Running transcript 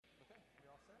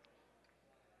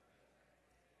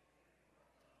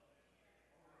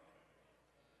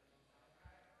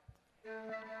From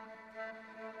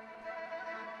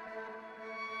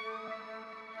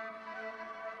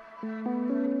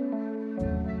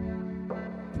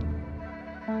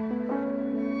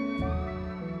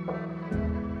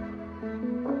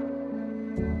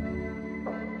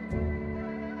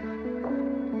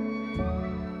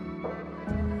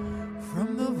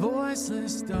the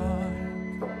voiceless dark,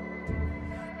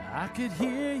 I could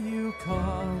hear you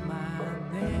call my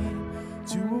name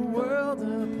to a world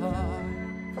apart,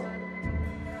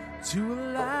 to a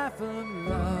life of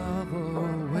love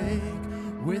awake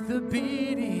with a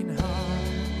beating heart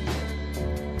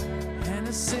and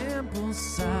a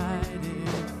simple-sided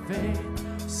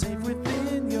faith, safe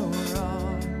within your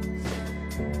arms,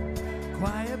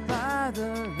 quiet by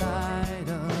the light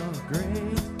of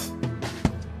grace.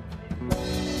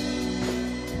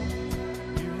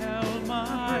 You held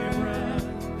my breath,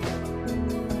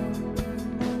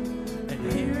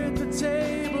 and here at the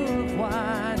table of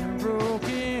wine and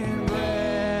broken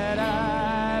bread,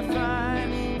 I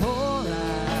find all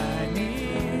I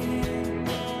need.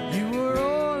 You were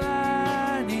all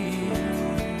I need.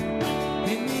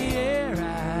 In the air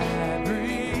I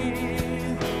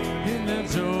breathe, in the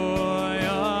joy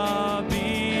of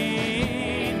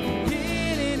being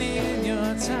hidden in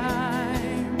your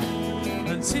time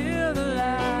until the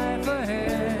life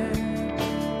ahead.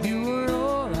 You were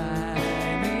all I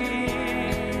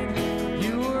need.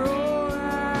 You were all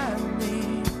I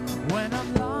need. When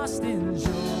I'm lost in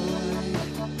joy,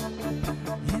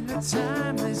 in the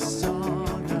timeless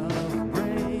song of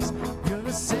praise, you're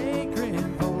the sacred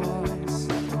voice,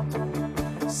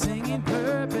 singing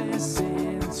purpose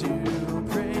into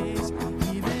praise,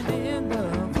 even in the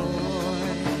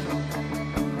void,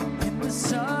 in the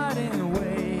sudden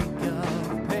wake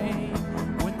of pain,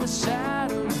 when the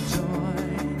shadows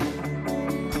join,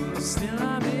 still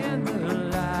I'm in the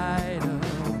light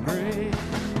of grace.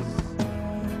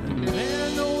 And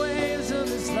in the waves of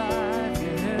this life,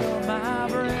 you held my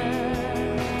breath.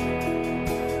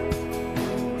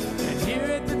 And here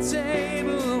at the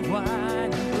table of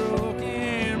wine and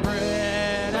broken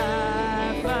bread,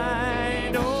 I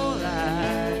find all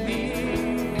I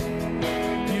need.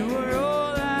 You were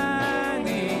all I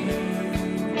need.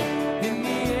 In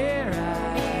the air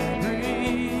I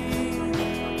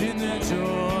breathe, in the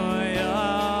joy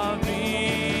of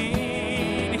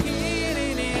being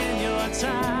hidden in your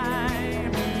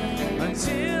time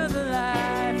until the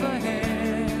life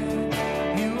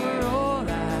ahead. You were all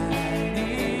I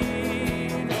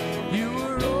need. You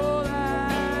were all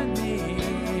I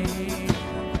need.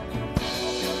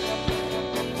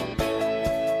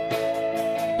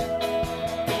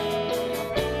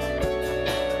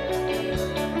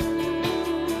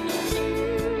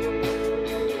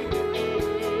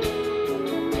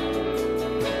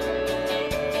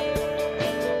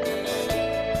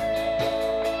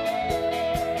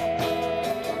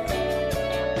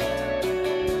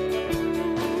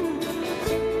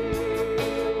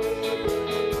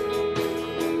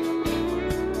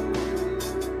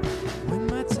 When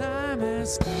my time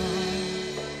has come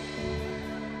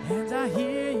and I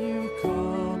hear you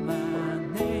call my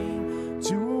name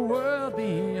to a world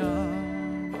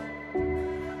beyond,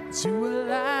 to a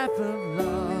life of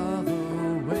love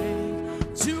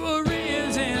awake, to a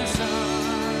risen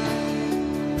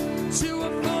sun, to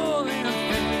a full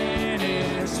and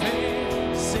finished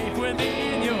faith, safe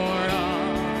within your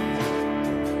arms,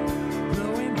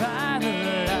 glowing by the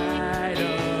light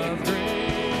of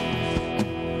grace.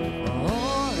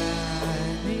 All I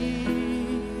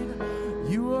need,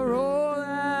 you are all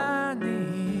I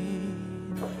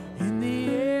need. In the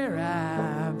air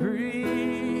I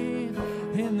breathe,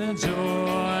 in the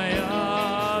joy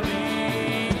of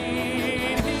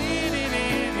being hidden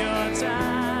in your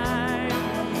time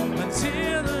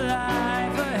until the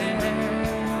life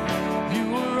ahead. You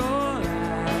were all I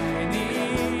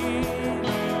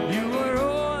need. You were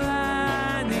all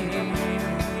I need.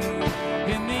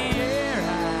 In the air I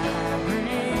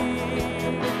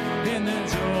breathe, in the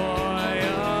joy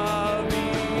of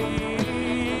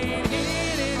being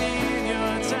hidden in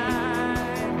your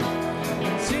time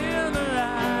until the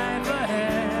life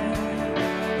ahead.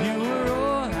 You were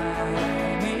all I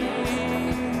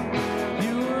need.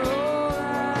 You were all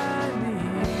I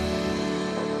need.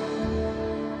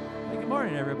 Hey, good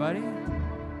morning, everybody.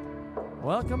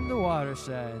 Welcome to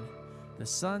Watershed. The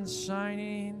sun's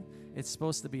shining. It's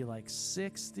supposed to be like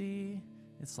 60.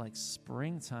 It's like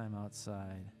springtime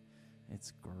outside.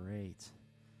 It's great.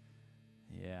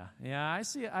 Yeah, I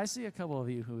see a couple of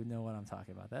you who know what I'm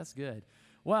talking about. That's good.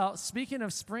 Well, speaking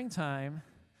of springtime,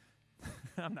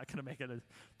 I'm not going to make it.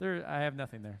 I have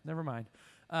nothing there. Never mind.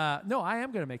 No, I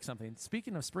am going to make something.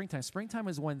 Speaking of springtime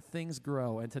is when things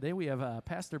grow. And today we have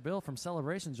Pastor Bill from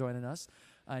Celebration joining us.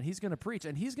 And he's going to preach.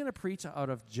 And he's going to preach out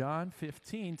of John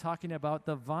 15, talking about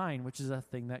the vine, which is a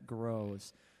thing that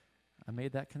grows. I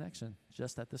made that connection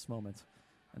just at this moment.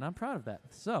 And I'm proud of that.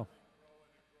 So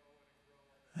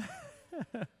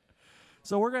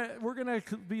we're gonna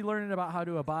be learning about how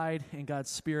to abide in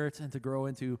God's Spirit and to grow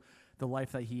into the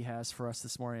life that He has for us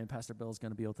this morning. And Pastor Bill is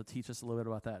going to be able to teach us a little bit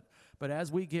about that. But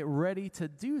as we get ready to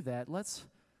do that, let's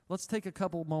take a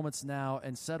couple moments now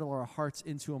and settle our hearts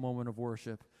into a moment of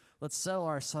worship. Let's settle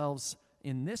ourselves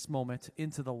in this moment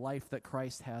into the life that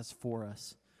Christ has for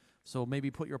us. So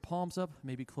maybe put your palms up,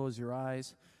 maybe close your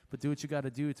eyes, but do what you got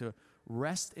to do to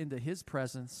rest into His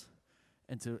presence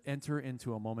and to enter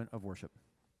into a moment of worship.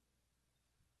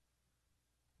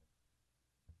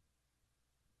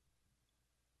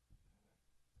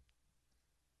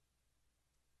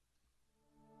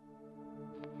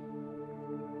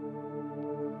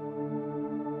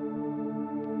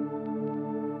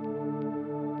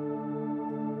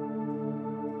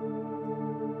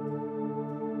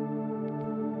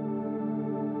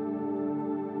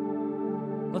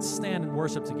 Let's stand and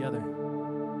worship together.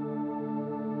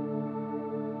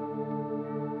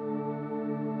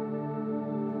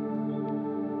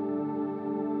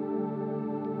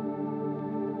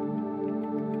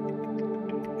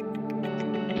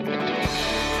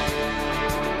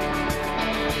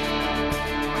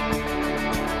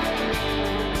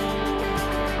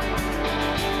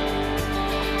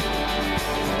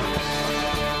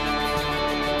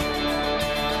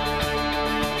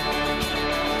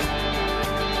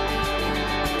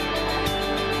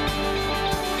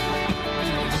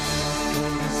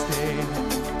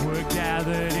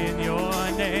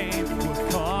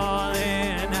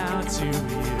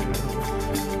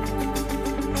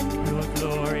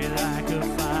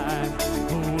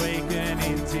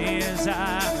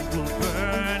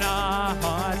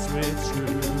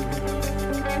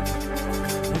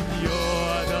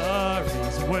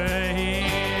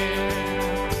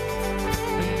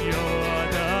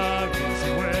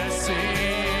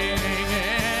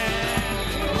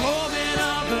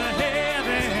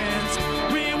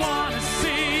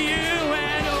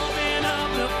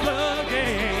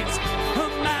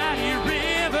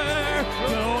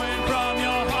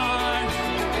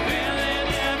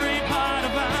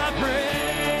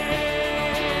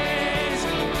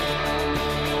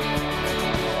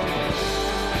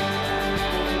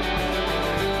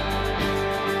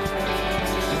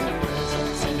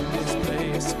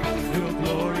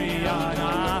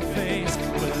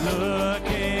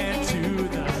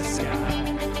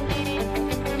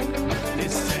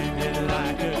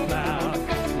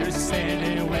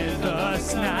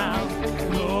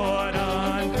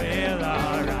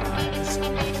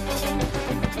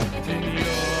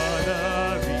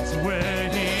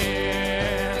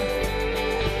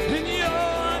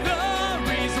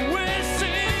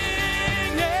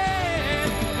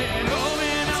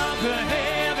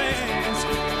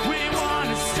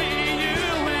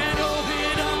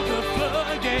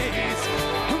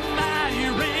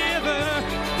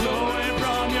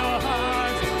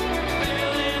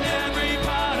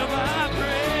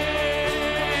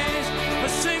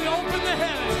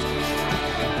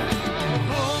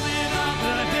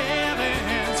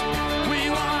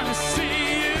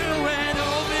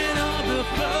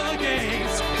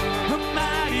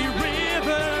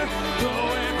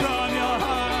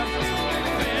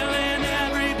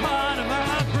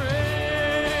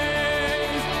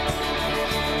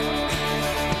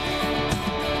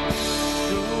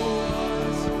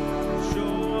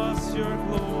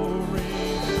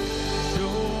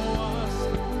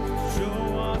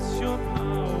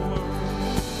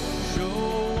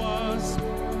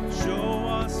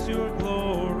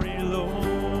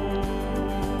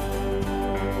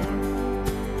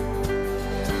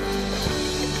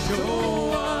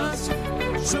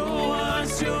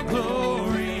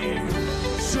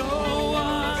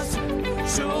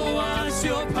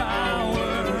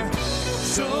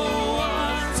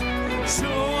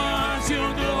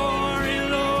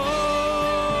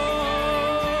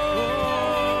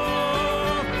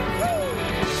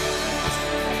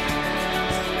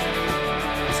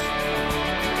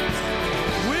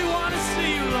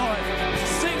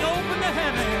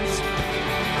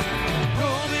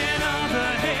 Open up the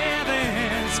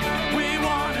heavens, we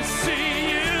want to see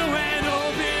you and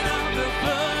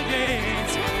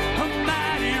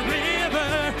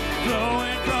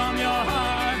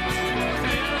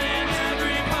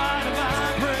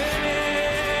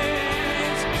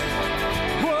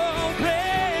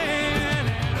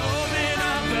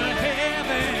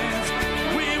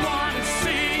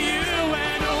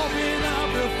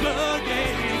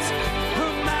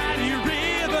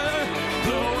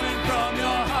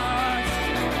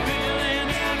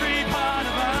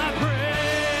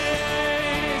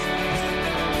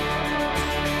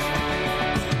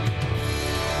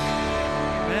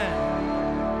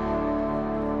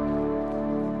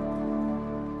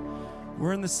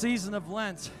in the season of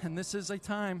Lent, and this is a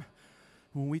time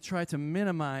when we try to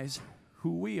minimize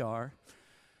who we are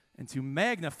and to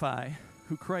magnify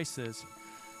who Christ is.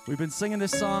 We've been singing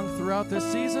this song throughout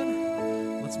this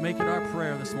season. Let's make it our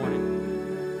prayer this morning.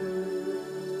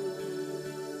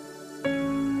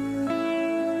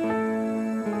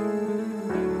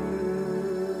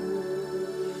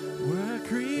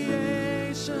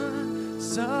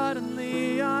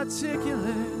 Suddenly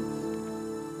articulate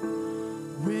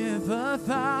with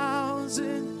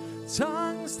 1,000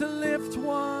 tongues to lift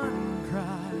one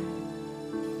cry.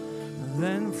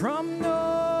 Then from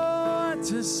north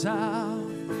to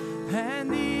south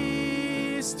and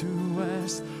east to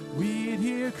west, we'd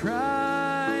hear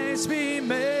Christ be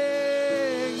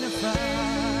magnified.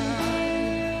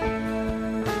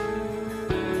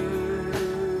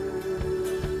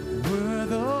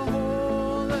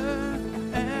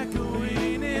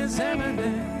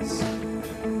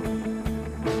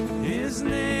 His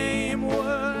name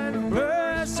would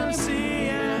burst from sea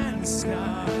and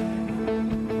sky,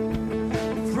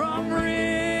 from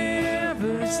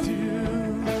rivers to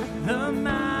the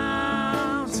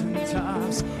mountain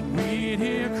tops, we'd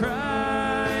hear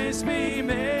Christ be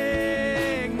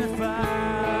magnified.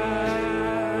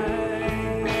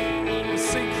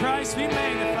 Sing, Christ be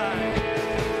magnified.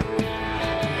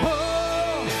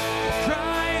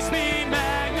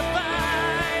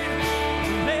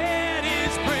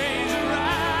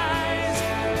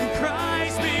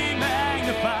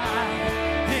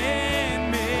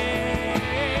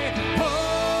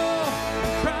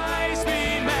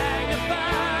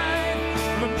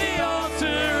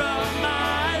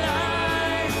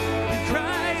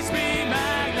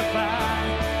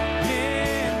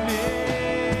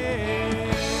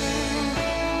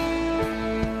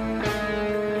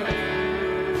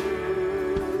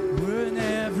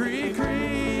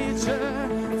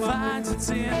 Its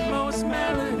inmost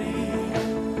melody,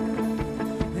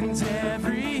 and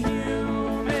every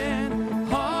human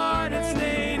heart its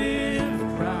native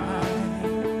cry.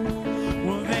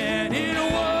 Well, then in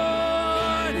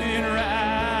one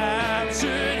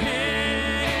enraptured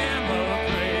hymn of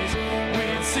praise,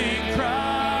 we'd sing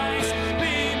Christ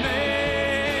be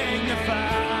magnified.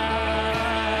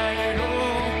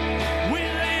 Oh, we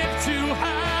lift too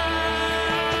high.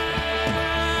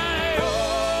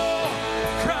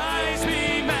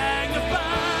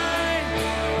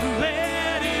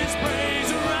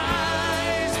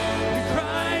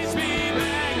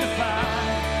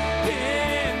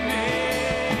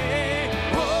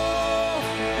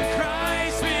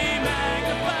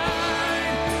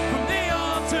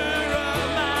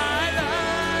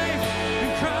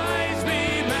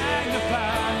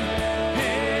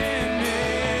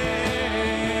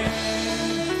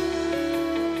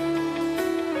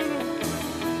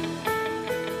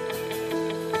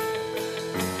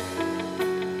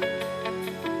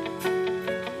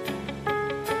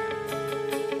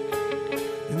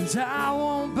 And I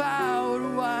won't bow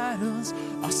to idols,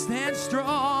 I'll stand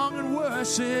strong and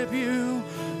worship you.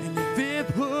 And if it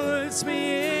puts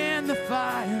me in the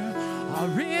fire, I'll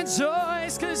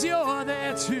rejoice 'cause you're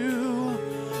there too.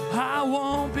 I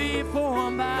won't be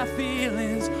formed by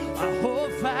feelings, I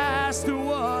hold fast to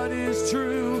what is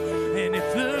true. And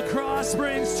if the cross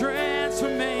brings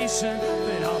transformation,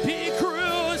 then I'll be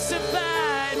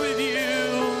crucified with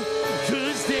you.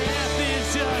 'Cause death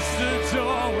is just a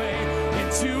doorway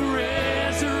to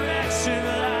resurrection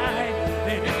light.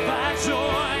 And if I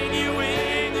join you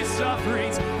in your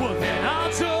sufferings, well then I'll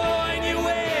join you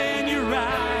when you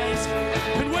rise.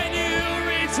 And when you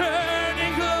return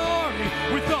in glory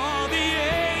with all the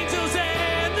angels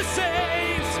and the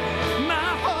saints,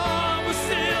 my heart will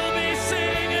still be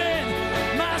singing,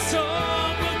 my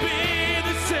song will be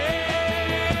the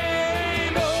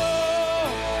same. Oh,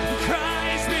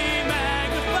 Christ be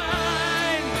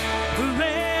magnified.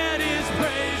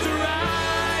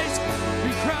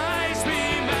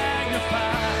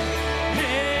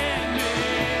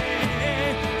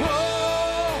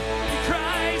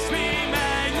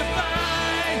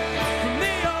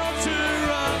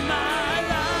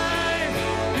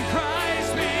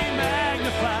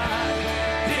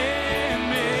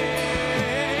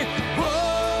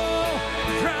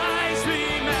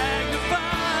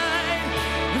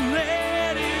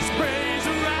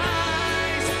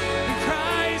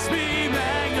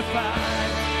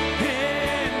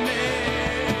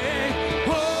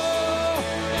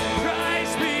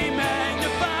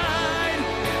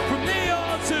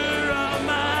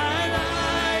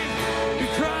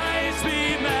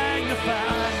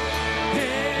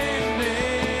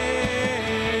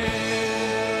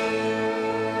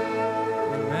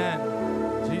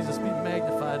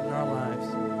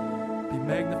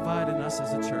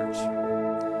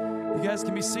 guys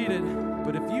can be seated.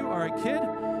 But if you are a kid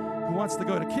who wants to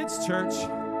go to kids' church,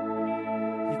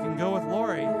 you can go with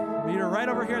Lori. Meet her right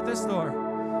over here at this door.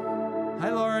 Hi,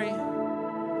 Lori.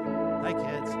 Hi,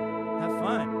 kids. Have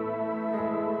fun.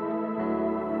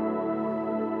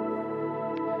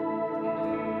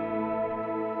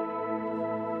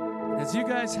 As you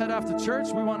guys head off to church,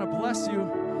 we want to bless you,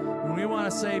 and we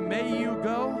want to say, may you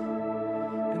go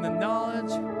in the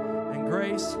knowledge and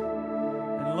grace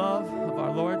and love of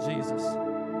our Lord Jesus.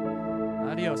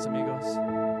 Adios, amigos.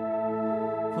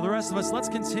 For the rest of us, let's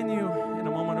continue in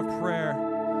a moment of prayer.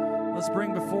 Let's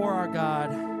bring before our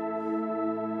God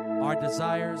our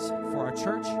desires for our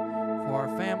church, for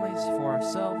our families, for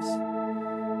ourselves.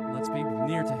 And let's be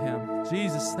near to Him.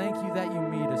 Jesus, thank you that you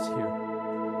meet us here.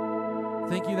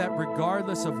 Thank you that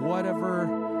regardless of whatever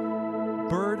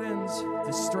burdens,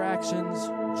 distractions,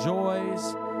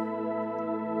 joys,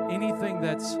 anything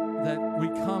that we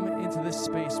come into this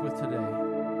space with today,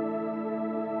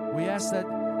 we ask that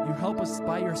you help us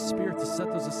by your Spirit to set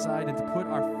those aside and to put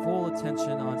our full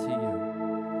attention onto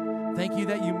you. Thank you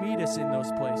that you meet us in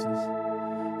those places,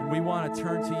 and we want to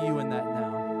turn to you in that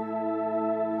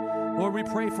now. Lord, we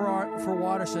pray for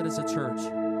Watershed as a church.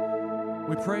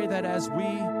 We pray that as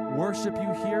we worship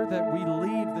you here, that we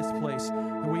leave this place,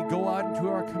 that we go out into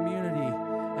our community,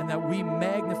 and that we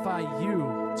magnify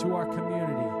you to our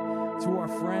community, to our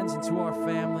friends and to our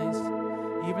families,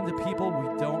 even to people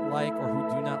we don't like or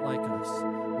who do not like us.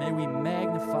 May we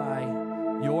magnify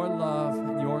your love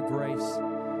and your grace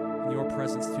and your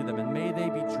presence to them, and may they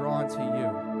be drawn to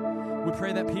you. We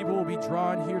pray that people will be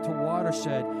drawn here to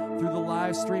Watershed through the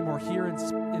live stream or here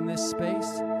in this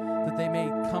space, that they may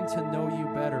come to know you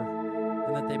better,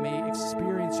 and that they may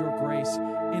experience your grace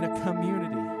in a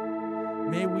community.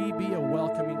 May we be a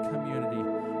welcoming community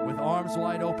with arms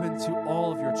wide open to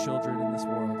all of your children in this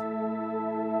world.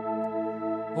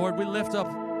 Lord, we lift up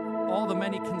all the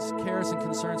many cares and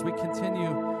concerns. We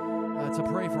continue to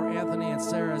pray for Anthony and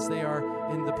Sarah as they are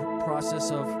in the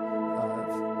process of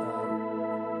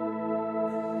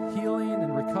healing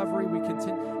and recovery.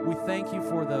 We thank you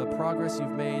for the progress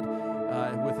you've made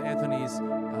with Anthony's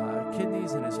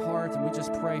kidneys and his heart, and we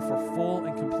just pray for full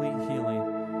and complete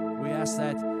healing. We ask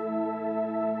that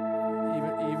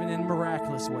even in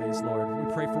miraculous ways, Lord.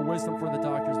 We pray for wisdom for the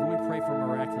doctors, but we pray for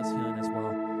miraculous healing as well.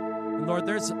 And Lord,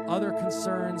 there's other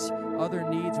concerns, other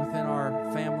needs within our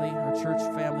family, our church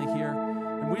family here,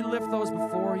 and we lift those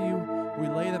before you. We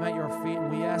lay them at your feet, and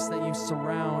we ask that you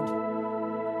surround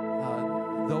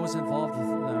those involved with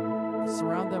them.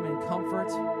 Surround them in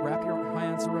comfort, wrap your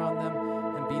hands around them,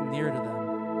 and be near to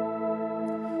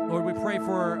them. Lord, we pray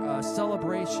for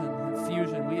celebration and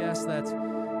fusion. We ask that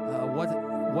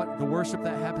what the worship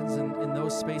that happens in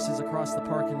those spaces across the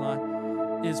parking lot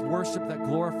is worship that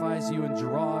glorifies you and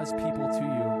draws people to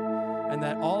you, and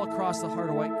that all across the Heart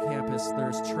of White campus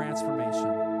there's transformation.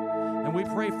 And we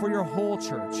pray for your whole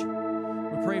church.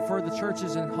 We pray for the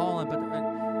churches in Holland, but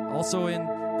also in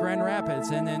Grand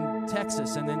Rapids and in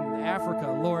Texas and in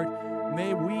Africa. Lord,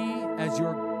 may we, as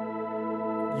your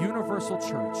universal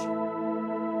church,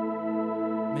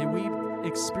 may we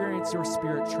experience your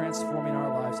Spirit transforming our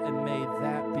lives, and may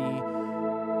that be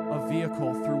a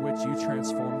vehicle through which you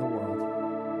transform the world.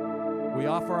 We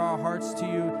offer our hearts to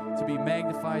you to be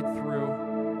magnified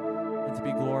through and to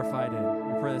be glorified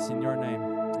in. We pray this in your name.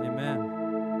 Amen.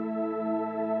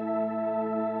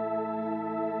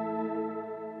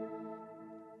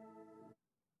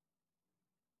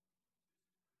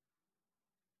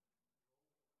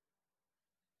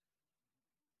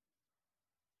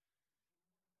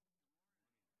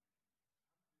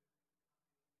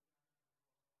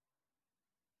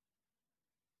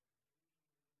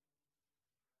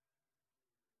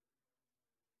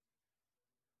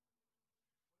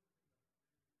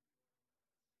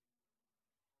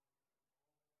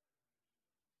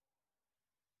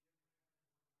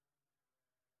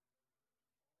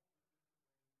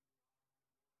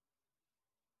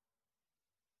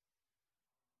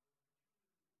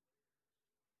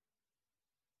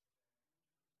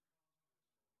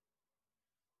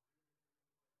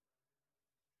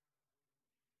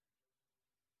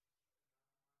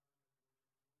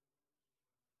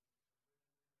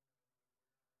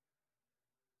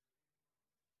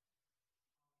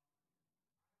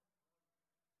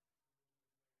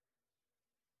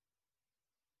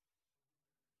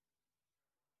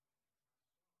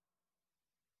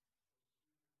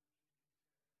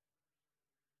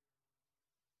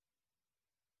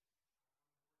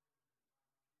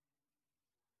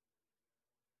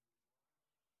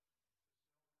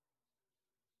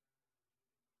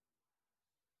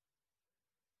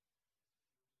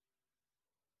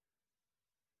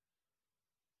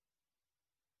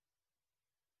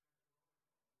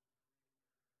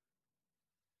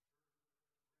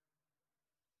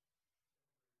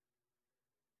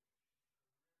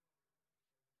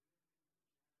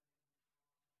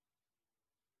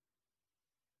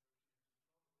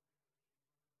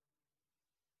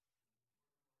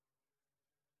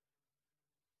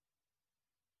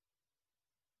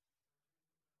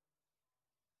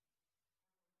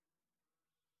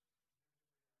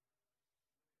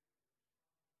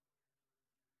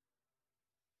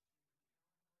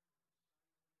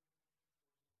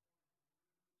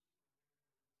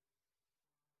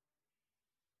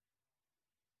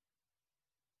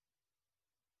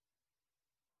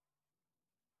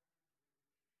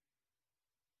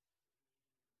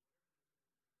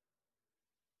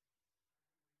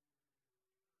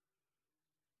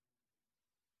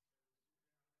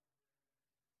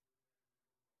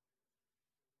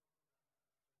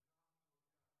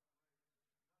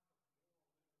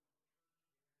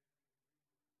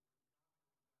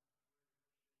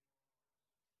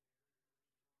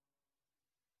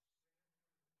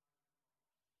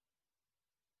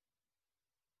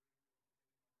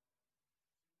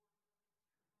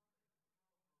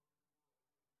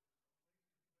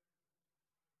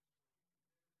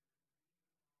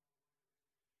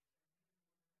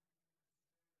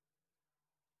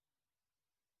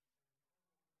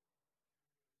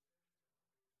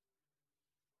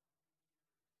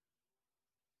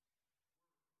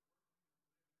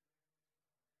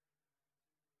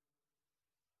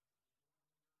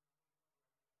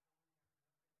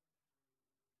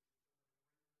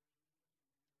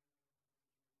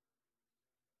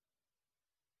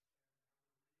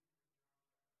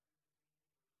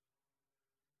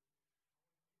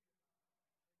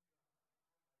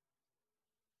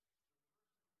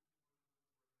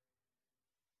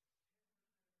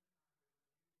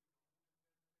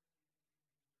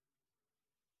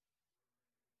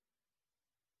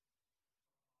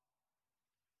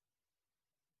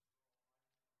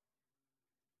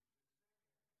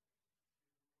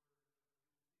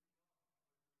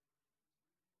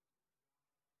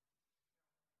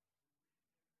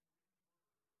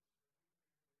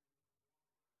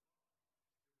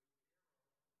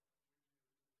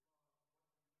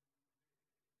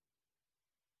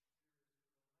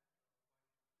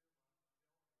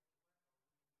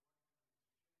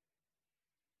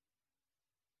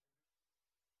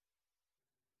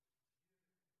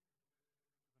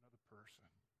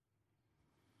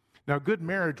 Now, a good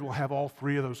marriage will have all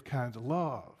three of those kinds of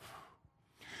love.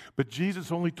 But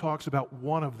Jesus only talks about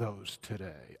one of those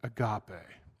today, agape.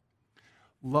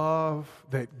 Love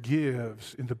that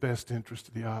gives in the best interest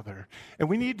of the other. And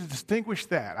we need to distinguish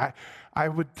that. I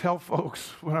would tell folks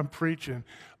when I'm preaching,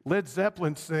 Led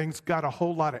Zeppelin sings, got a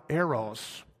whole lot of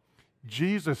eros.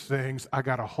 Jesus sings, I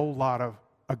got a whole lot of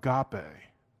agape.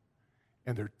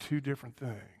 And they're two different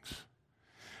things.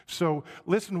 So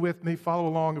listen with me, follow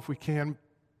along if we can,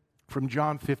 from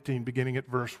John 15, beginning at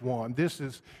verse 1. This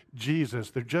is Jesus.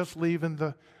 They're just leaving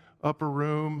the upper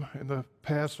room in the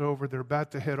Passover. They're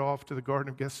about to head off to the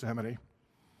Garden of Gethsemane.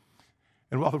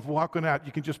 And while they're walking out,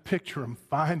 you can just picture them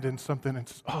finding something and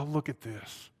say, oh, look at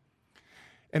this.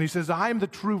 And he says, I am the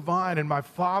true vine and my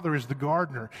Father is the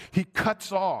gardener. He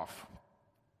cuts off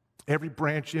every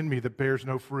branch in me that bears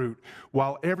no fruit,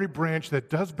 while every branch that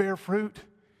does bear fruit,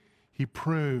 he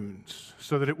prunes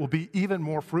so that it will be even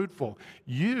more fruitful.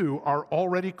 You are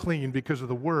already clean because of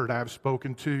the word I have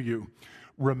spoken to you.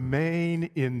 Remain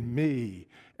in me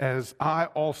as I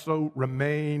also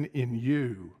remain in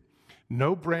you.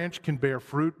 No branch can bear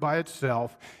fruit by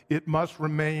itself. It must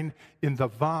remain in the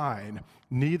vine.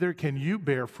 Neither can you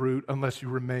bear fruit unless you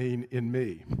remain in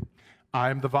me. I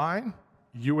am the vine,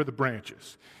 you are the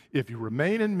branches. If you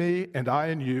remain in me and I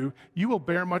in you, you will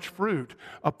bear much fruit.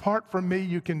 Apart from me,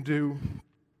 you can do,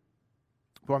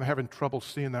 well, I'm having trouble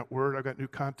seeing that word. I've got new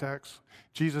contacts.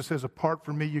 Jesus says, apart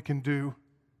from me, you can do,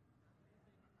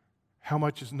 how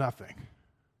much is nothing?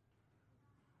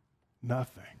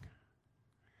 Nothing.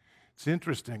 It's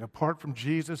interesting. Apart from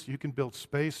Jesus, you can build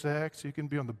SpaceX. You can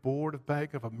be on the board of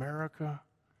Bank of America.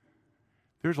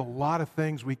 There's a lot of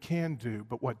things we can do,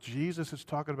 but what Jesus is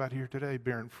talking about here today,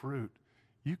 bearing fruit,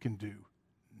 you can do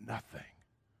nothing.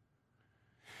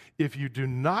 If you do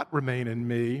not remain in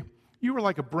me, you are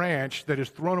like a branch that is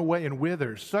thrown away and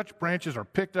withers. Such branches are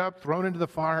picked up, thrown into the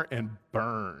fire, and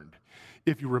burned.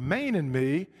 If you remain in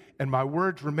me, and my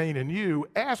words remain in you,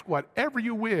 ask whatever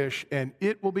you wish, and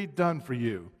it will be done for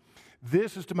you.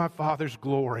 This is to my Father's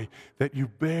glory, that you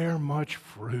bear much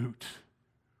fruit,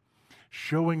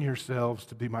 showing yourselves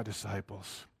to be my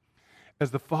disciples.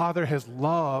 As the Father has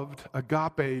loved,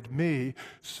 agaped me,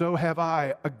 so have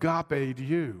I agaped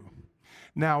you.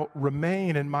 Now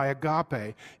remain in my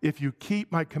agape. If you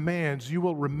keep my commands, you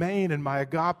will remain in my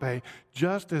agape,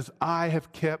 just as I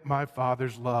have kept my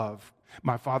Father's love,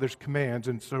 my Father's commands,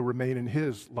 and so remain in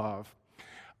his love.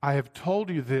 I have told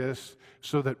you this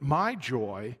so that my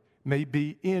joy may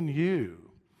be in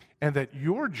you, and that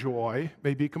your joy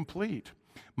may be complete.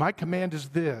 My command is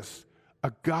this: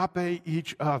 agape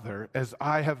each other as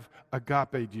I have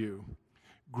agaped you.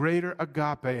 Greater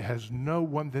agape has no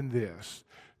one than this,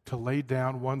 to lay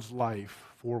down one's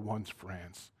life for one's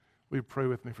friends. Will you pray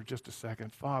with me for just a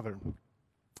second? Father,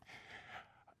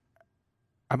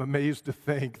 I'm amazed to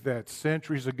think that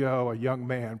centuries ago, a young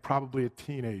man, probably a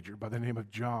teenager by the name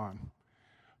of John,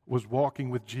 was walking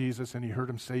with Jesus and he heard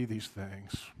him say these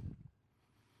things.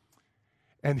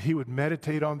 And he would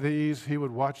meditate on these, he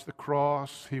would watch the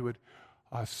cross, he would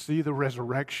see the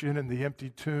resurrection and the empty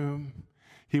tomb.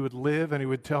 He would live and he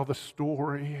would tell the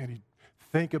story and he'd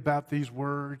think about these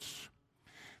words.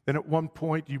 Then at one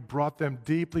point you brought them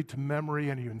deeply to memory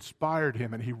and you inspired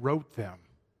him and he wrote them.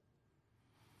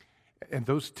 And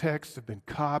those texts have been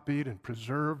copied and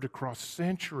preserved across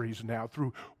centuries now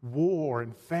through war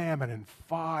and famine and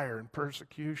fire and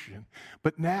persecution.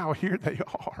 But now here they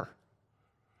are,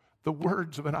 the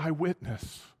words of an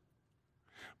eyewitness,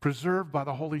 preserved by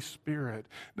the Holy Spirit.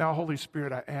 Now, Holy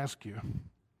Spirit, I ask you,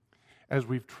 as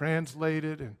we've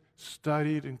translated and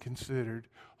studied and considered,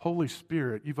 Holy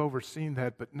Spirit, you've overseen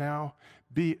that, but now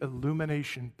be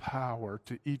illumination power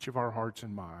to each of our hearts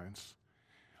and minds.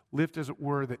 Lift, as it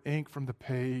were, the ink from the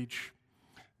page,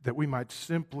 that we might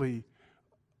simply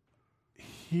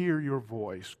hear your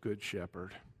voice, Good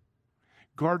Shepherd.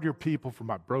 Guard your people from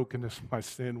my brokenness, my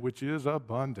sin, which is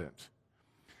abundant.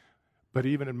 But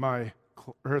even in my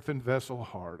earthen vessel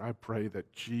heart, I pray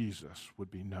that Jesus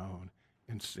would be known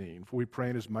and seen. For we pray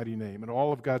in his mighty name. And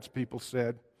all of God's people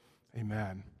said,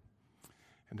 amen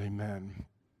and amen.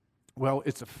 Well,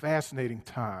 it's a fascinating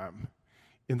time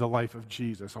in the life of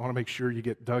Jesus. I want to make sure you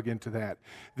get dug into that.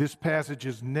 This passage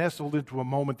is nestled into a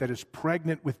moment that is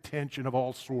pregnant with tension of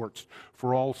all sorts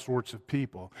for all sorts of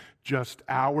people. Just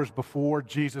hours before,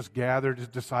 Jesus gathered his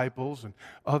disciples and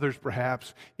others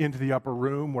perhaps into the upper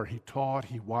room where he taught,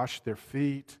 he washed their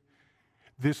feet.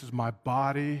 This is my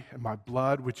body and my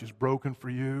blood, which is broken for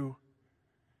you.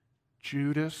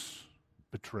 Judas,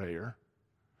 betrayer,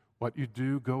 what you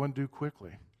do, go and do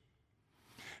quickly.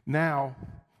 Now,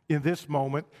 in this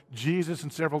moment, Jesus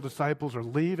and several disciples are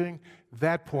leaving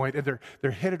that point, and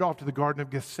they're headed off to the Garden of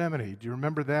Gethsemane. Do you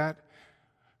remember that?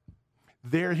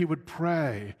 There he would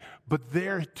pray, but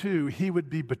there too he would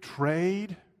be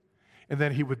betrayed, and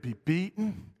then he would be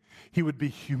beaten, he would be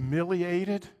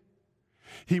humiliated,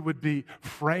 he would be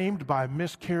framed by a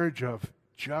miscarriage of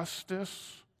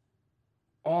justice,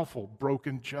 awful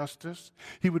broken justice.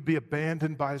 He would be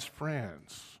abandoned by his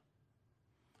friends.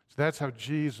 So that's how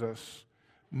Jesus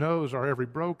knows our every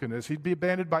brokenness. He'd be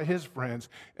abandoned by his friends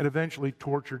and eventually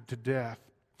tortured to death.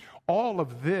 All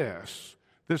of this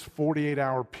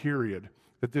 48-hour period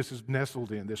that this is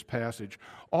nestled in, this passage,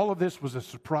 all of this was a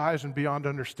surprise and beyond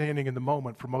understanding in the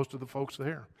moment for most of the folks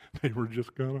there. They were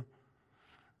just kind of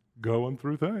going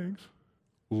through things.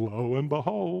 Lo and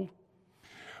behold.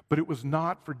 But it was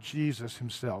not for Jesus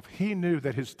himself. He knew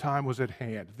that his time was at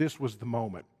hand. This was the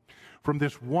moment. From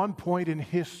this one point in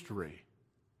history,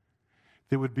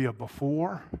 there would be a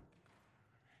before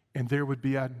and there would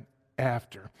be an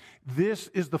after. This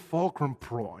is the fulcrum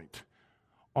point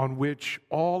on which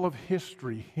all of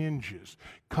history hinges,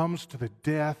 comes to the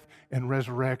death and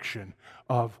resurrection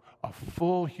of a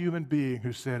full human being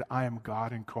who said, I am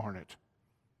God incarnate.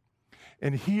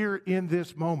 And here in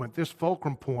this moment, this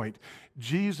fulcrum point,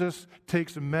 Jesus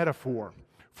takes a metaphor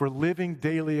for living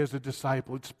daily as a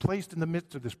disciple. It's placed in the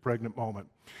midst of this pregnant moment.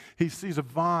 He sees a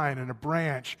vine and a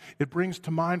branch. It brings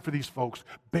to mind for these folks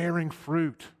bearing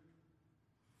fruit.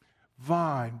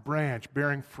 Vine, branch,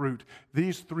 bearing fruit.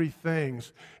 These three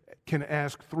things can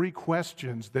ask three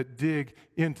questions that dig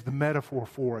into the metaphor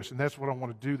for us. And that's what I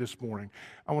want to do this morning.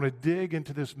 I want to dig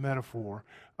into this metaphor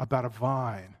about a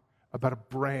vine, about a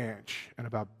branch, and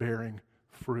about bearing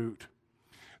fruit.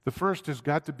 The first has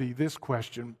got to be this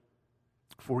question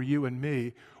for you and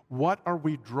me. What are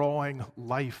we drawing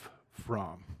life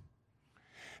from?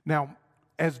 Now,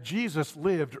 as Jesus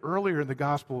lived earlier in the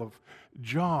Gospel of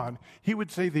John, he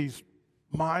would say these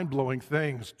mind-blowing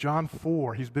things. John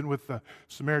 4, he's been with the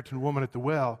Samaritan woman at the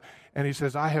well, and he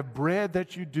says, I have bread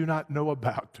that you do not know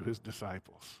about, to his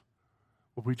disciples.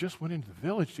 Well, we just went into the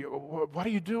village. What are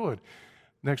you doing?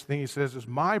 Next thing he says is,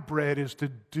 my bread is to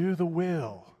do the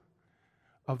will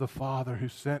of the Father who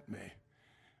sent me.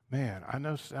 Man, I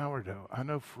know sourdough, I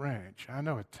know French, I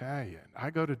know Italian, I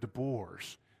go to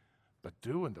DeBoer's, but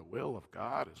doing the will of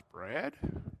God is bread?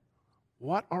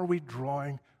 What are we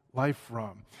drawing life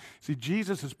from? See,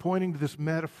 Jesus is pointing to this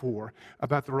metaphor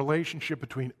about the relationship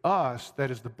between us,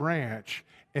 that is the branch,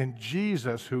 and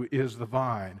Jesus, who is the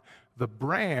vine. The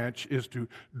branch is to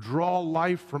draw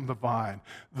life from the vine.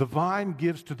 The vine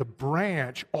gives to the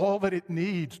branch all that it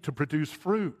needs to produce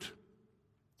fruit.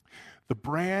 The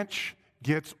branch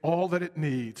gets all that it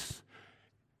needs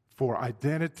for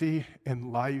identity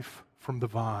and life from the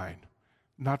vine,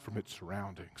 not from its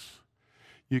surroundings.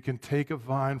 You can take a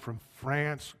vine from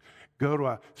France, go to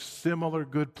a similar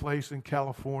good place in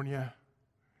California,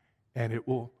 and it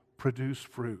will produce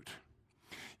fruit.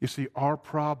 You see, our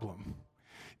problem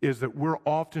is that we're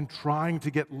often trying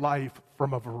to get life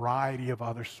from a variety of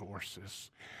other sources.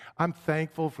 I'm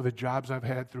thankful for the jobs I've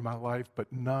had through my life,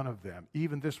 but none of them,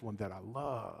 even this one that I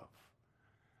love,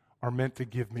 are meant to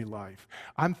give me life.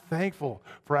 I'm thankful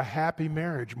for a happy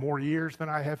marriage, more years than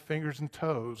I have fingers and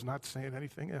toes, not saying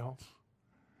anything else.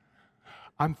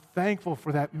 I'm thankful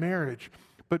for that marriage.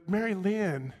 But Mary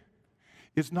Lynn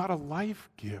is not a life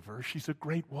giver. She's a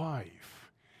great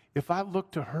wife. If I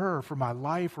look to her for my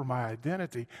life or my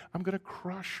identity, I'm going to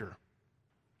crush her.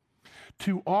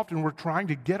 Too often we're trying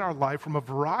to get our life from a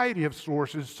variety of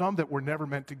sources, some that were never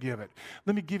meant to give it.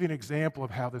 Let me give you an example of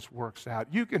how this works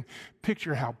out. You can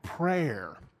picture how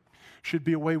prayer should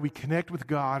be a way we connect with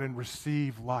God and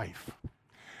receive life.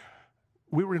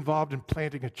 We were involved in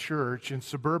planting a church in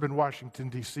suburban Washington,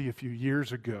 D.C. a few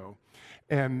years ago,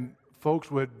 and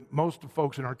most of the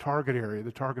folks in our target area,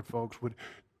 the target folks, would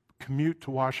commute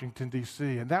to Washington,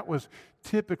 D.C., and that was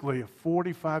typically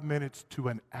 45 minutes to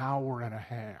an hour and a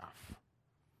half.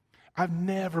 I've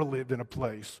never lived in a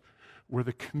place where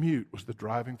the commute was the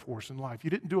driving force in life. You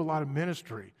didn't do a lot of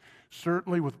ministry,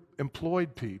 certainly with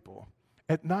employed people.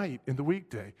 At night, in the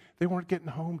weekday, they weren't getting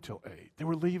home till 8. They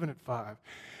were leaving at 5.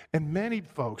 And many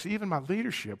folks, even my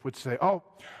leadership, would say, oh,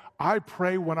 I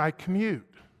pray when I commute.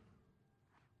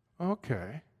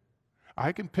 Okay.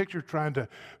 I can picture trying to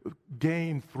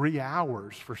gain 3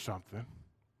 hours for something.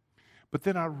 But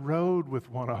then I rode with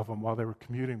one of them while they were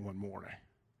commuting one morning.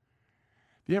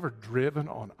 Have you ever driven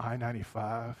on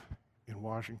I-95 in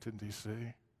Washington, D.C.?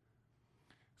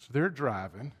 So they're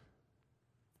driving.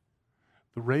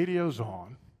 The radio's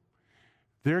on.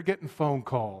 They're getting phone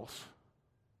calls.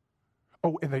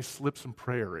 Oh, and they slip some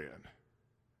prayer in.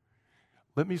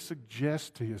 Let me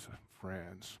suggest to you,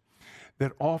 friends,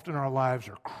 that often our lives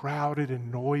are crowded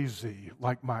and noisy,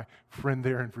 like my friend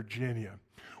there in Virginia.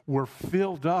 We're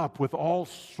filled up with all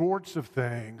sorts of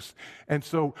things. And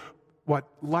so what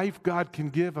life God can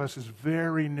give us is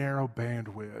very narrow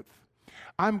bandwidth.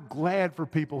 I'm glad for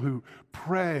people who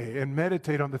pray and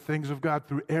meditate on the things of God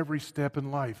through every step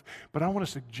in life. But I want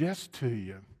to suggest to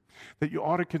you that you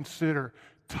ought to consider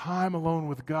time alone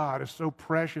with God is so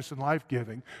precious and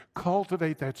life-giving.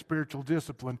 Cultivate that spiritual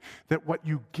discipline, that what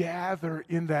you gather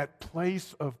in that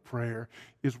place of prayer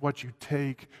is what you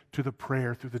take to the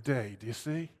prayer through the day. Do you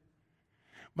see?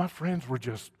 My friends were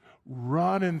just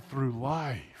running through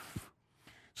life,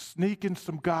 sneaking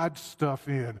some God stuff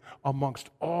in amongst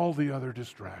all the other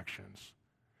distractions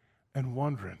and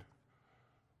wondering,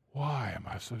 why am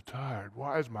I so tired?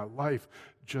 Why is my life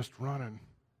just running?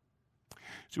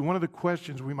 See, one of the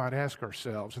questions we might ask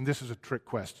ourselves, and this is a trick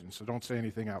question, so don't say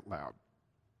anything out loud.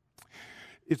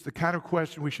 It's the kind of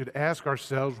question we should ask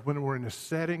ourselves when we're in a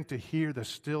setting to hear the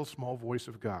still small voice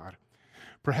of God.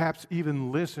 Perhaps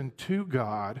even listen to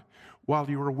God while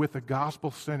you are with a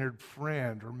gospel-centered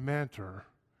friend or mentor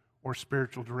or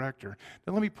spiritual director.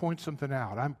 Now, let me point something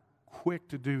out. I'm quick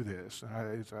to do this.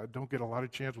 I don't get a lot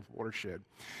of chance with Watershed.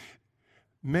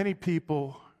 Many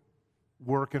people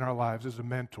work in our lives as a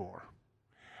mentor.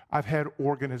 I've had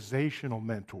organizational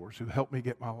mentors who helped me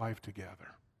get my life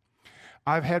together.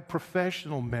 I've had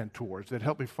professional mentors that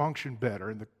help me function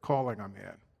better in the calling I'm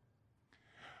in.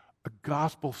 A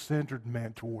gospel-centered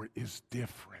mentor is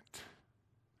different.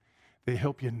 They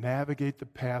help you navigate the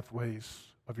pathways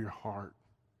of your heart.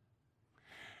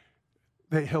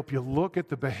 They help you look at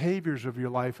the behaviors of your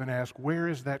life and ask, where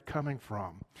is that coming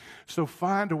from? So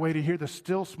find a way to hear the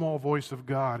still small voice of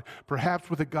God, perhaps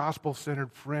with a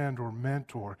gospel-centered friend or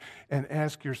mentor, and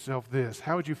ask yourself this: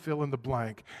 how would you fill in the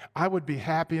blank? I would be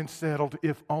happy and settled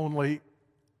if only...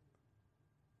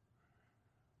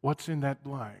 What's in that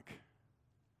blank?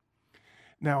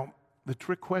 Now, the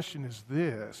trick question is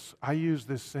this. I use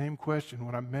this same question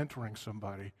when I'm mentoring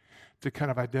somebody to kind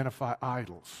of identify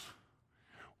idols.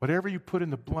 Whatever you put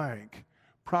in the blank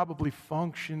probably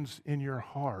functions in your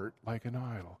heart like an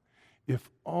idol. If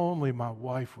only my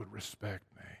wife would respect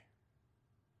me.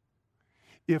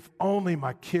 If only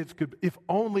my kids could, if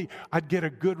only I'd get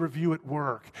a good review at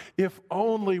work. If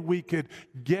only we could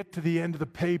get to the end of the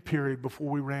pay period before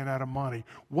we ran out of money.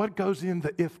 What goes in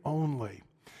the if only?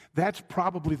 That's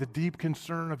probably the deep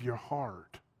concern of your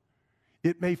heart.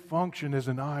 It may function as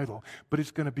an idol, but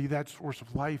it's going to be that source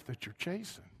of life that you're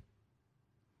chasing.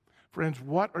 Friends,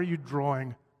 what are you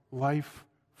drawing life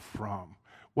from?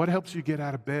 What helps you get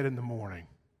out of bed in the morning?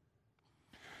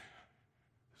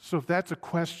 So if that's a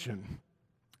question,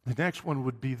 the next one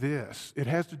would be this. It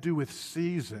has to do with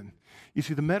season. You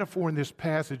see, the metaphor in this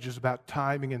passage is about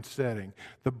timing and setting.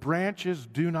 The branches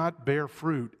do not bear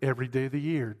fruit every day of the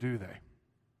year, do they?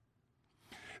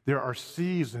 There are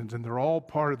seasons, and they're all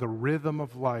part of the rhythm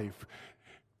of life.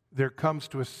 There comes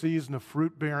to a season of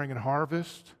fruit bearing and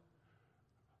harvest.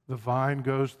 The vine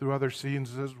goes through other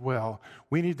seasons as well.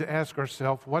 We need to ask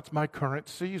ourselves, what's my current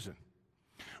season?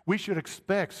 We should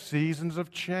expect seasons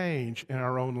of change in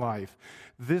our own life.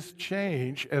 This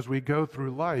change, as we go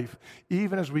through life,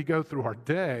 even as we go through our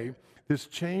day, this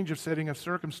change of setting of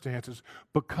circumstances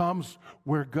becomes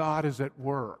where God is at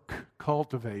work,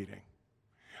 cultivating.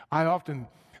 I often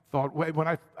thought,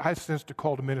 when I sensed a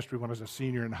call to ministry when I was a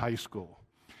senior in high school,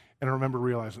 and I remember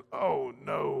realizing, oh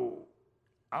no,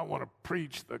 I want to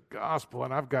preach the gospel,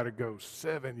 and I've got to go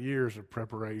 7 years of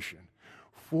preparation.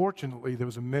 Fortunately, there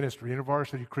was a ministry,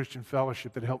 InterVarsity Christian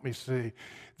Fellowship, that helped me see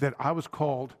that I was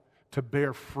called to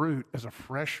bear fruit as a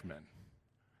freshman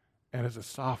and as a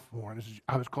sophomore. And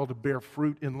I was called to bear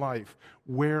fruit in life.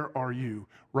 Where are you?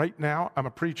 Right now, I'm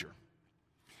a preacher.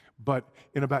 But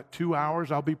in about 2 hours,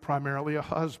 I'll be primarily a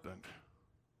husband.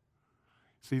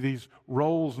 See, these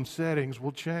roles and settings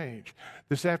will change.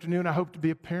 This afternoon, I hope to be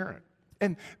a parent.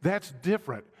 And that's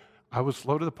different. I was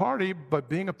slow to the party, but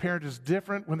being a parent is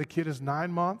different when the kid is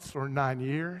 9 months or 9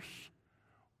 years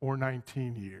or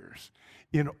 19 years.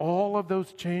 In all of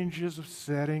those changes of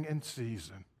setting and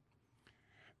season,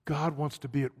 God wants to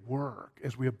be at work.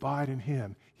 As we abide in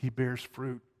Him, He bears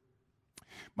fruit.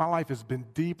 My life has been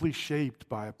deeply shaped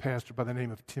by a pastor by the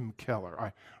name of Tim Keller.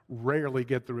 I rarely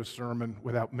get through a sermon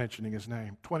without mentioning his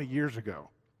name. 20 years ago,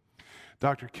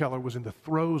 Dr. Keller was in the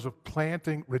throes of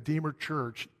planting Redeemer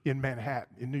Church in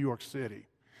Manhattan, in New York City.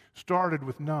 Started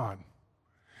with none.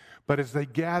 But as they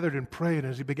gathered and prayed,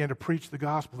 and as he began to preach the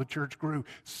gospel, the church grew.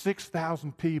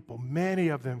 6,000 people, many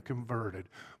of them converted,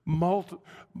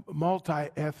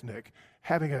 multi-ethnic,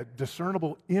 having a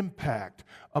discernible impact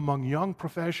among young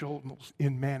professionals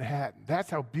in Manhattan. That's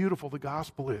how beautiful the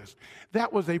gospel is.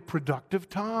 That was a productive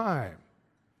time,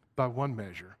 by one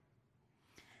measure.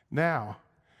 Now,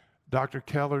 Dr.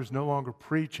 Keller's no longer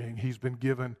preaching. He's been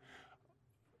given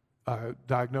a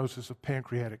diagnosis of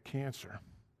pancreatic cancer.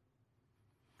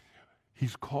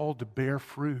 He's called to bear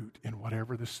fruit in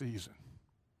whatever the season.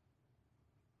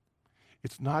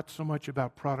 It's not so much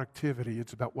about productivity,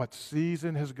 it's about what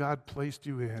season has God placed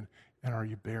you in, and are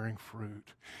you bearing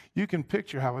fruit? You can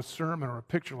picture how a sermon or a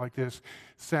picture like this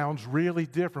sounds really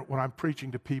different when I'm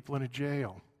preaching to people in a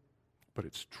jail. But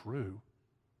it's true.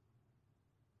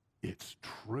 It's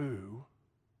true.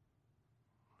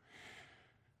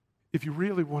 If you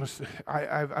really want to,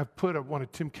 I've put up one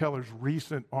of Tim Keller's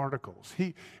recent articles.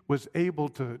 He was able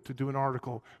to do an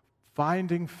article,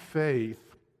 Finding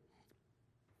Faith.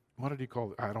 What did he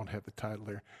call it? I don't have the title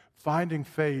there. Finding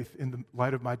Faith in the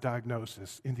Light of My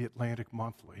Diagnosis in the Atlantic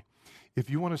Monthly. If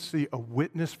you want to see a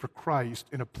witness for Christ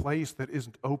in a place that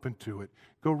isn't open to it,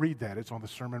 go read that. It's on the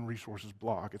Sermon Resources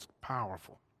blog. It's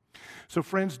powerful. So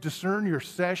friends, discern your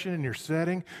session and your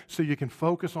setting so you can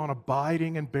focus on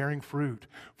abiding and bearing fruit.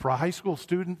 For a high school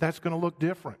student, that's going to look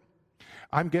different.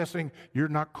 I'm guessing you're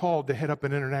not called to head up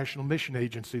an international mission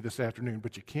agency this afternoon,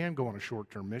 but you can go on a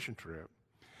short-term mission trip.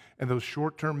 And those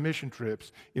short-term mission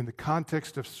trips, in the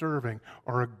context of serving,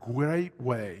 are a great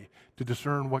way to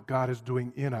discern what God is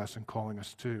doing in us and calling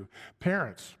us to.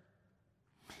 Parents,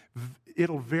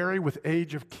 it'll vary with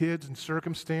age of kids and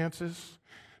circumstances.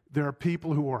 There are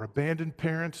people who are abandoned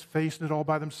parents facing it all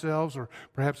by themselves, or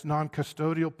perhaps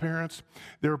non-custodial parents.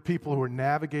 There are people who are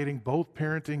navigating both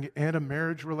parenting and a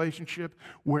marriage relationship.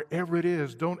 Wherever it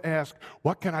is, don't ask,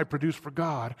 what can I produce for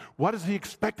God? What is He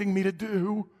expecting me to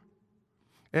do?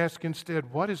 Ask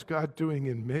instead, what is God doing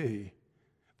in me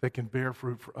that can bear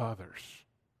fruit for others?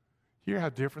 Hear how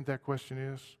different that question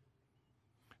is?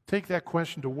 Take that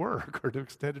question to work or to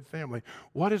extended family.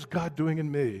 What is God doing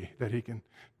in me that He can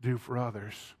do for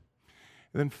others?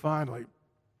 And then finally,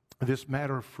 this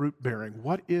matter of fruit bearing.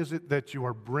 What is it that you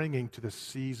are bringing to the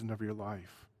season of your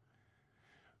life?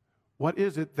 What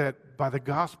is it that by the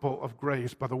gospel of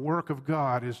grace, by the work of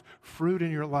God, is fruit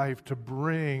in your life to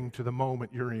bring to the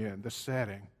moment you're in, the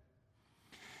setting?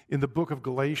 In the book of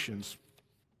Galatians,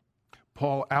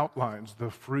 Paul outlines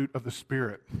the fruit of the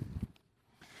Spirit.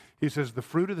 He says, the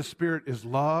fruit of the Spirit is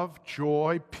love,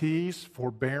 joy, peace,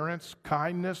 forbearance,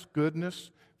 kindness,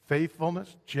 goodness,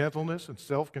 faithfulness, gentleness, and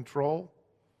self-control.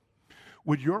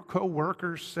 Would your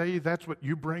co-workers say that's what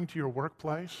you bring to your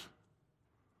workplace?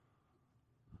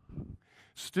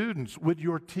 Students, would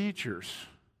your teachers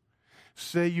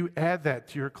say you add that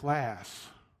to your class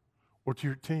or to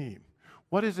your team?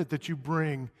 What is it that you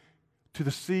bring to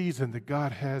the season that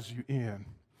God has you in?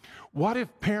 What if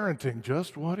parenting,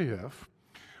 just what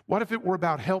if it were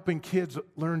about helping kids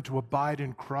learn to abide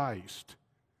in Christ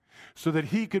so that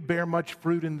He could bear much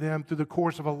fruit in them through the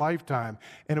course of a lifetime,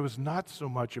 and it was not so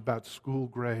much about school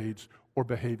grades or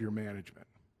behavior management?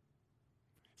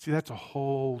 See, that's a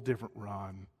whole different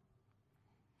run.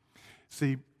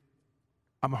 See,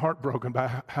 I'm heartbroken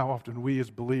by how often we as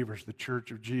believers, the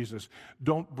Church of Jesus,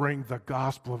 don't bring the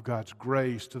gospel of God's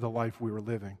grace to the life we were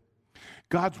living.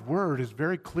 God's word is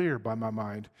very clear, by my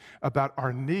mind, about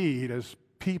our need as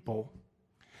people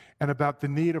and about the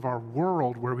need of our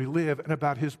world where we live and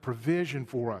about His provision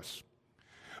for us.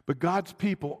 But God's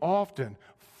people often,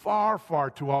 far,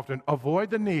 far too often, avoid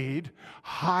the need,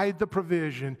 hide the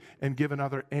provision, and give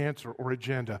another answer or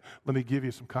agenda. Let me give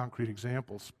you some concrete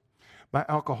examples. My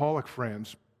alcoholic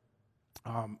friends,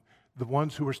 the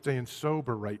ones who are staying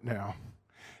sober right now,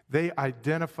 they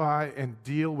identify and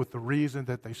deal with the reason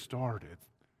that they started.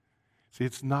 See,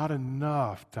 it's not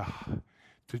enough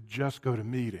to just go to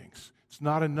meetings. It's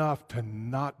not enough to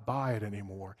not buy it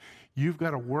anymore. You've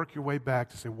got to work your way back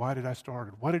to say, why did I start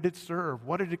it? What did it serve?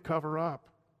 What did it cover up?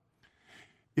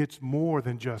 It's more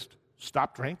than just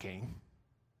stop drinking.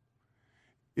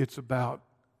 It's about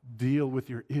deal with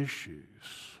your issues.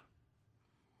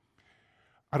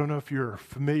 I don't know if you're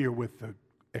familiar with the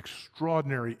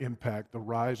extraordinary impact, the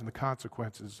rise and the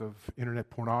consequences of internet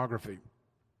pornography.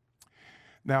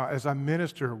 Now, as I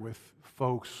minister with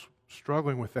folks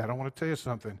struggling with that, I want to tell you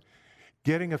something.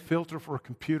 Getting a filter for a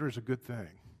computer is a good thing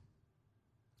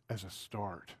as a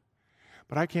start.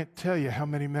 But I can't tell you how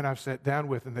many men I've sat down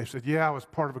with and they said, yeah, I was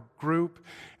part of a group,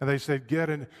 and they said, get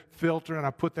a filter, and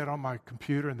I put that on my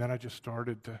computer, and then I just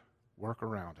started to work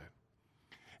around it.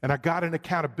 And I got an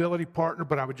accountability partner,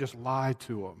 but I would just lie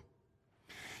to them.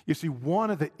 You see,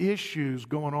 one of the issues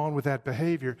going on with that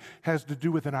behavior has to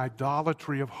do with an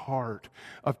idolatry of heart,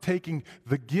 of taking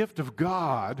the gift of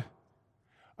God,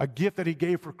 a gift that he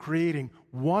gave for creating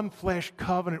one flesh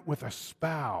covenant with a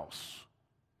spouse,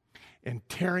 and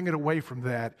tearing it away from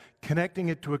that, connecting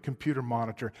it to a computer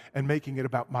monitor, and making it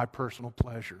about my personal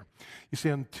pleasure. You see,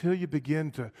 until you begin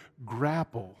to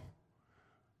grapple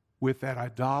with that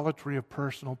idolatry of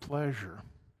personal pleasure,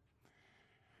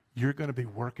 you're going to be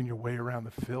working your way around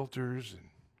the filters and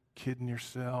kidding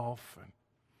yourself and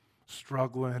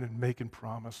struggling and making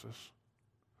promises.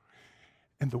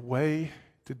 And the way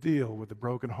to deal with the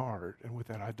broken heart and with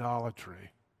that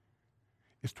idolatry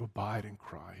is to abide in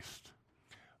Christ.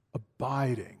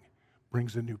 Abiding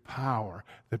brings a new power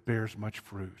that bears much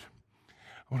fruit.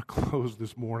 I want to close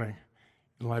this morning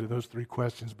in light of those three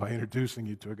questions by introducing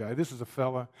you to a guy. This is a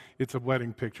fella, it's a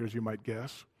wedding picture, as you might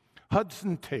guess.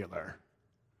 Hudson Taylor.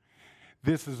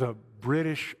 This is a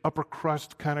British upper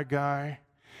crust kind of guy.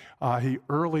 He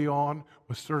early on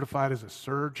was certified as a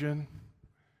surgeon,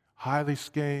 highly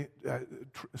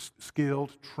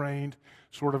skilled, trained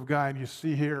sort of guy. And you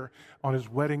see here on his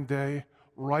wedding day,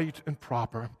 right and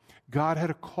proper, God had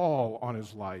a call on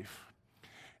his life.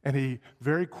 And he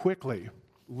very quickly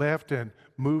left and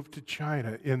moved to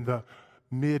China in the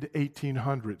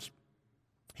mid-1800s.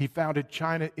 He founded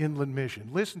China Inland Mission.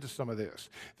 Listen to some of this.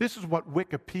 This is what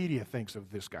Wikipedia thinks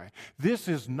of this guy. This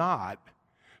is not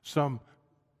some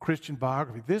Christian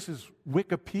biography. This is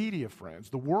Wikipedia, friends.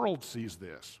 The world sees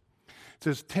this. It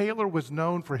says, Taylor was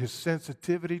known for his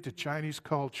sensitivity to Chinese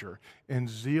culture and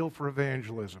zeal for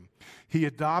evangelism. He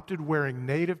adopted wearing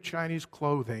native Chinese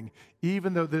clothing,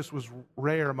 even though this was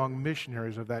rare among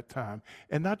missionaries of that time.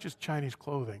 And not just Chinese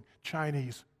clothing,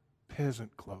 Chinese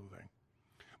peasant clothing.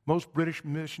 Most British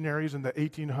missionaries in the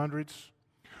 1800s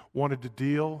wanted to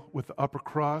deal with the upper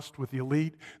crust, with the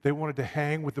elite. They wanted to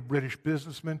hang with the British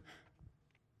businessmen.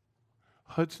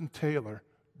 Hudson Taylor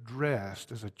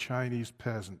dressed as a Chinese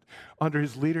peasant. Under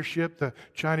his leadership, the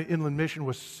China Inland Mission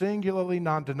was singularly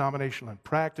non-denominational in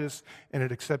practice, and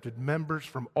it accepted members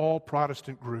from all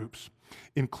Protestant groups,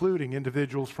 including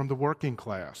individuals from the working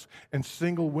class and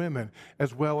single women,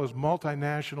 as well as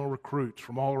multinational recruits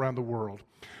from all around the world.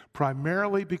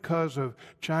 Primarily because of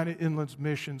China Inland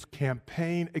Mission's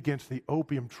campaign against the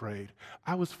opium trade,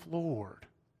 I was floored.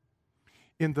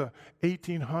 In the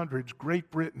 1800s,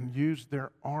 Great Britain used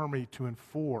their army to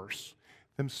enforce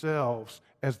themselves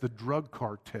as the drug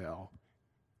cartel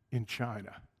in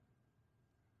China.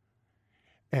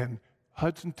 And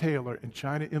Hudson Taylor and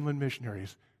China Inland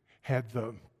Missionaries had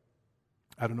the,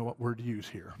 I don't know what word to use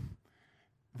here,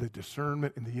 the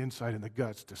discernment and the insight and the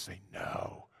guts to say,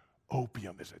 no,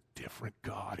 opium is a different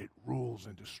God. It rules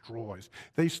and destroys.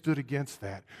 They stood against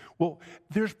that. Well,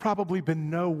 there's probably been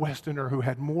no Westerner who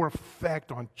had more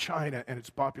effect on China and its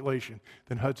population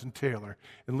than Hudson Taylor.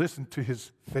 And listen to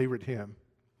his favorite hymn.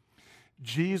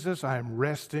 Jesus, I am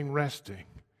resting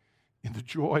in the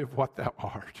joy of what thou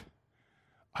art.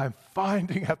 I am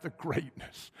finding out the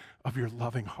greatness of your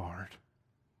loving heart.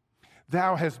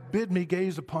 Thou hast bid me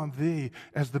gaze upon thee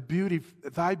as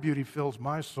thy beauty fills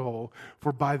my soul,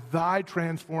 for by thy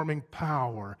transforming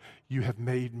power you have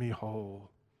made me whole.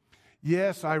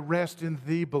 Yes, I rest in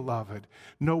thee, beloved.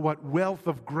 Know what wealth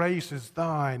of grace is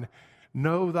thine.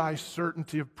 Know thy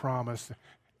certainty of promise,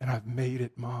 and I've made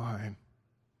it mine.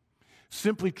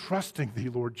 Simply trusting thee,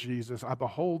 Lord Jesus, I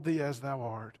behold thee as thou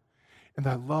art, and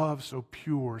thy love so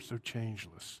pure, so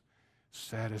changeless,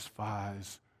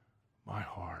 satisfies my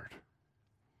heart.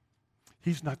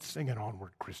 He's not singing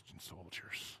Onward, Christian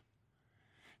Soldiers.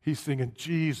 He's singing,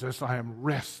 Jesus, I am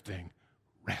resting.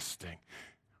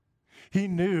 He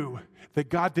knew that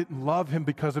God didn't love him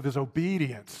because of his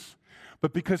obedience,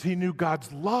 but because he knew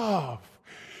God's love.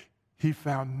 He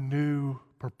found new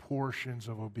proportions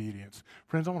of obedience.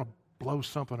 Friends, I want to blow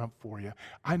something up for you.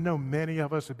 I know many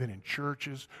of us have been in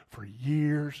churches for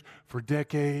years, for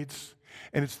decades,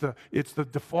 and it's the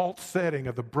default setting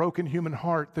of the broken human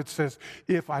heart that says,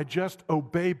 if I just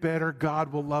obey better,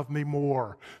 God will love me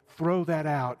more. Throw that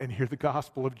out and hear the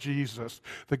gospel of Jesus.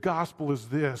 The gospel is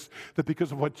this, that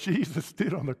because of what Jesus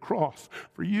did on the cross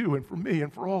for you and for me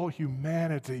and for all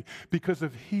humanity, because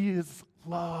of his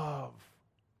love,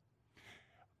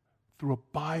 through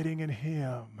abiding in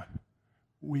him,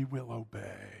 we will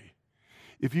obey.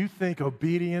 If you think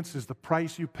obedience is the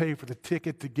price you pay for the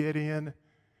ticket to get in,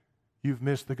 you've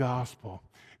missed the gospel.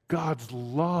 God's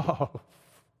love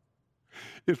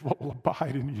is what will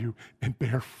abide in you and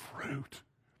bear fruit.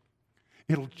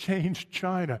 It'll change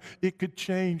China. It could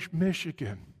change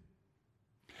Michigan.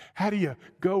 How do you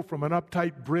go from an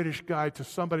uptight British guy to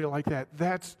somebody like that?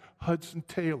 That's Hudson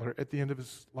Taylor at the end of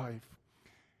his life.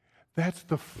 That's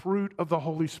the fruit of the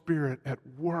Holy Spirit at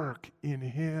work in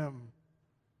him.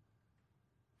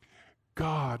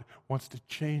 God wants to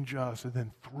change us and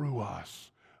then through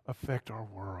us affect our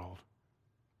world.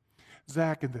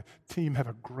 Zach and the team have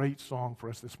a great song for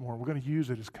us this morning. We're going to use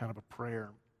it as kind of a prayer.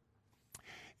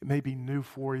 It may be new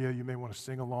for you. You may want to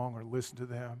sing along or listen to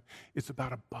them. It's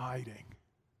about abiding.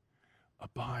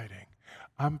 Abiding.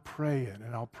 I'm praying,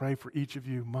 and I'll pray for each of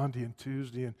you Monday and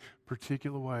Tuesday in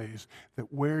particular ways,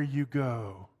 that where you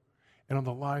go, and on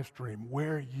the live stream,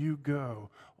 where you go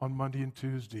on Monday and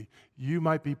Tuesday, you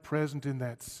might be present in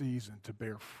that season to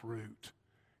bear fruit.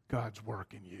 God's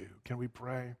work in you. Can we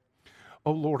pray?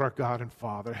 Oh, Lord, our God and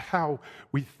Father, how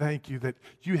we thank you that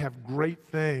you have great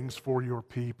things for your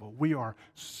people. We are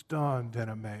stunned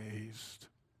and amazed.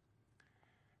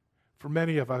 For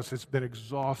many of us, it's been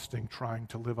exhausting trying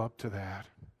to live up to that.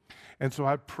 And so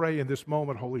I pray in this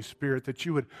moment, Holy Spirit, that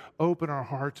you would open our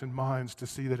hearts and minds to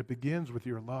see that it begins with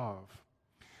your love.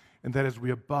 And that as we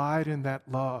abide in that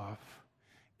love,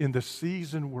 in the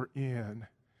season we're in,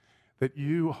 that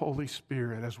you, Holy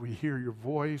Spirit, as we hear your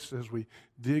voice, as we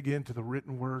dig into the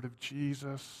written word of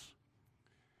Jesus,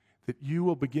 that you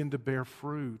will begin to bear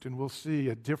fruit and we'll see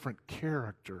a different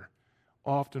character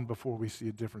often before we see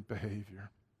a different behavior.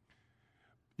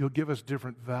 You'll give us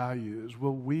different values.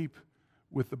 We'll weep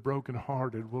with the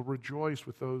brokenhearted. We'll rejoice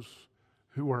with those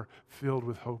who are filled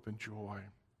with hope and joy.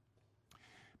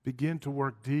 Begin to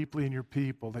work deeply in your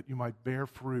people that you might bear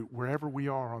fruit wherever we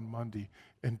are on Monday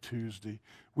and Tuesday.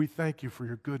 We thank you for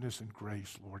your goodness and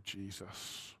grace, Lord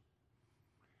Jesus.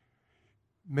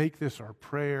 Make this our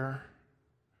prayer.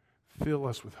 Fill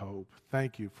us with hope.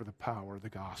 Thank you for the power of the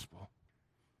gospel.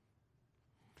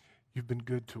 You've been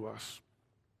good to us,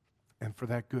 and for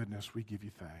that goodness we give you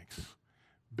thanks.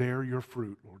 Bear your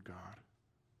fruit, Lord God.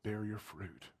 Bear your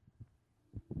fruit.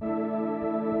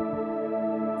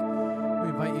 We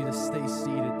invite you to stay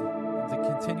seated and to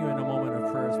continue in a moment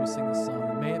of prayer as we sing this song.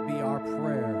 And may it be our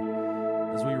prayer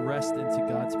as we rest into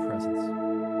God's presence.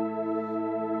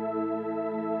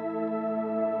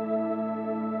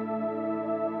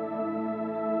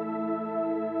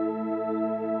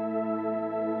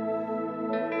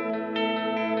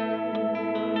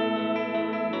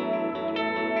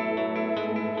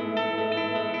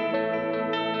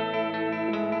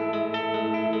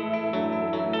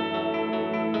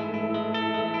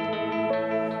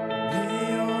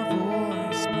 May your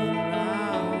voice be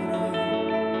louder.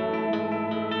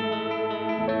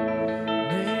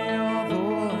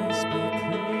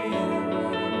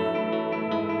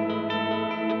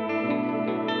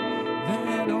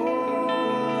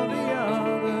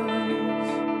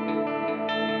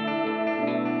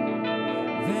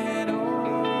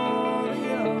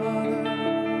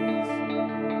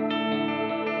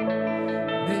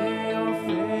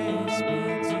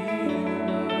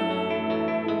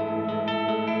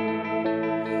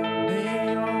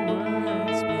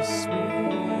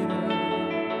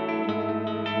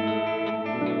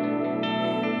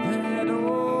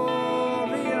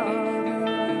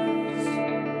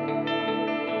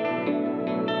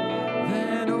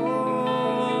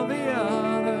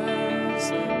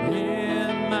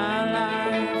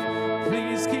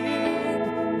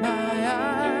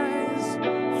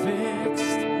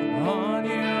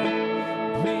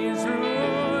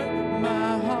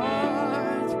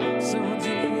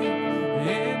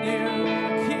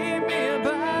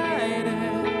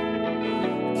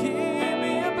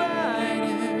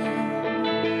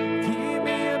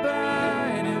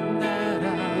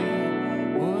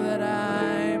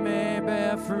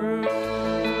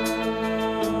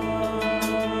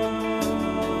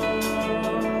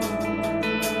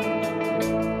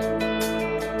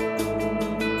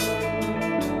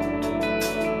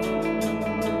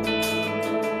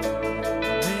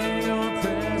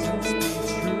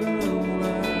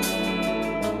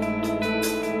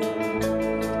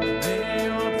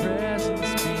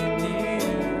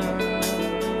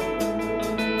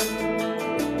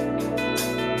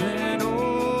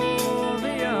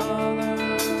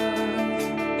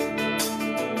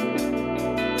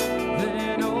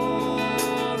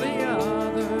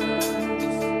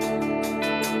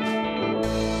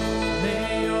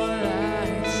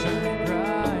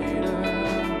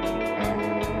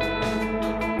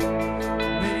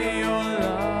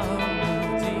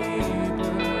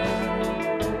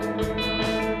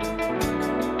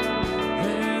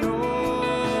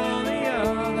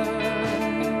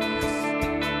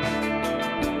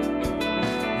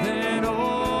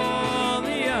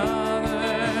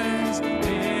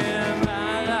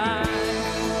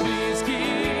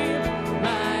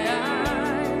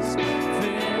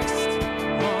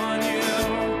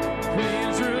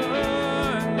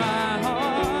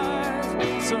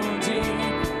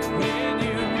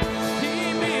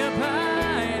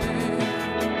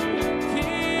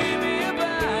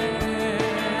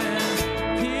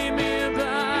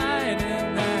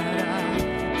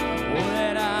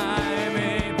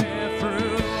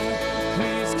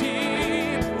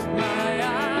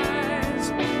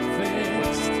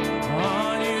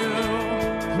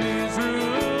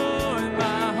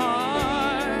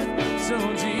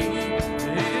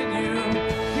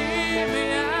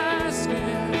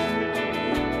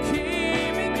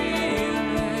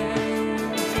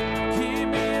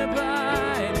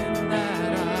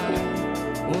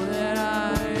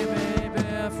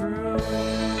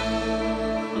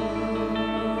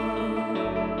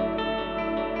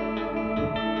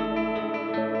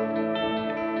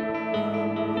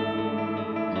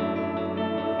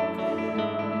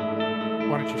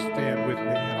 Why don't you stand with me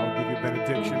and I'll give you a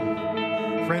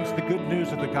benediction. Friends, the good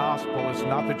news of the gospel is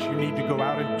not that you need to go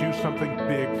out and do something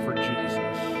big for Jesus.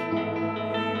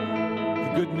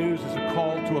 The good news is a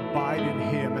call to abide in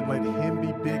him and let him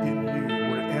be big in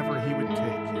you wherever he would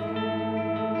take you.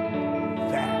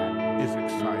 That is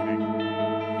exciting.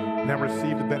 Now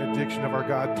receive the benediction of our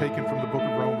God taken from the book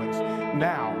of Romans.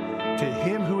 Now, to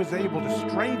him who is able to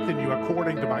strengthen you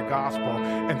according to my gospel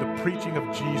and the preaching of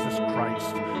Jesus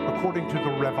Christ, according to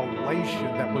the revelation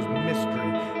that was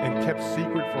mystery and kept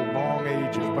secret for long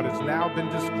ages, but has now been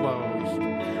disclosed,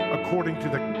 according to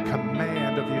the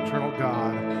command of the eternal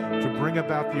God, to bring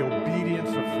about the obedience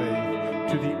of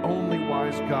faith, to the only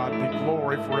wise God be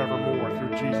glory forevermore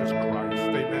through Jesus Christ.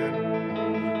 Amen.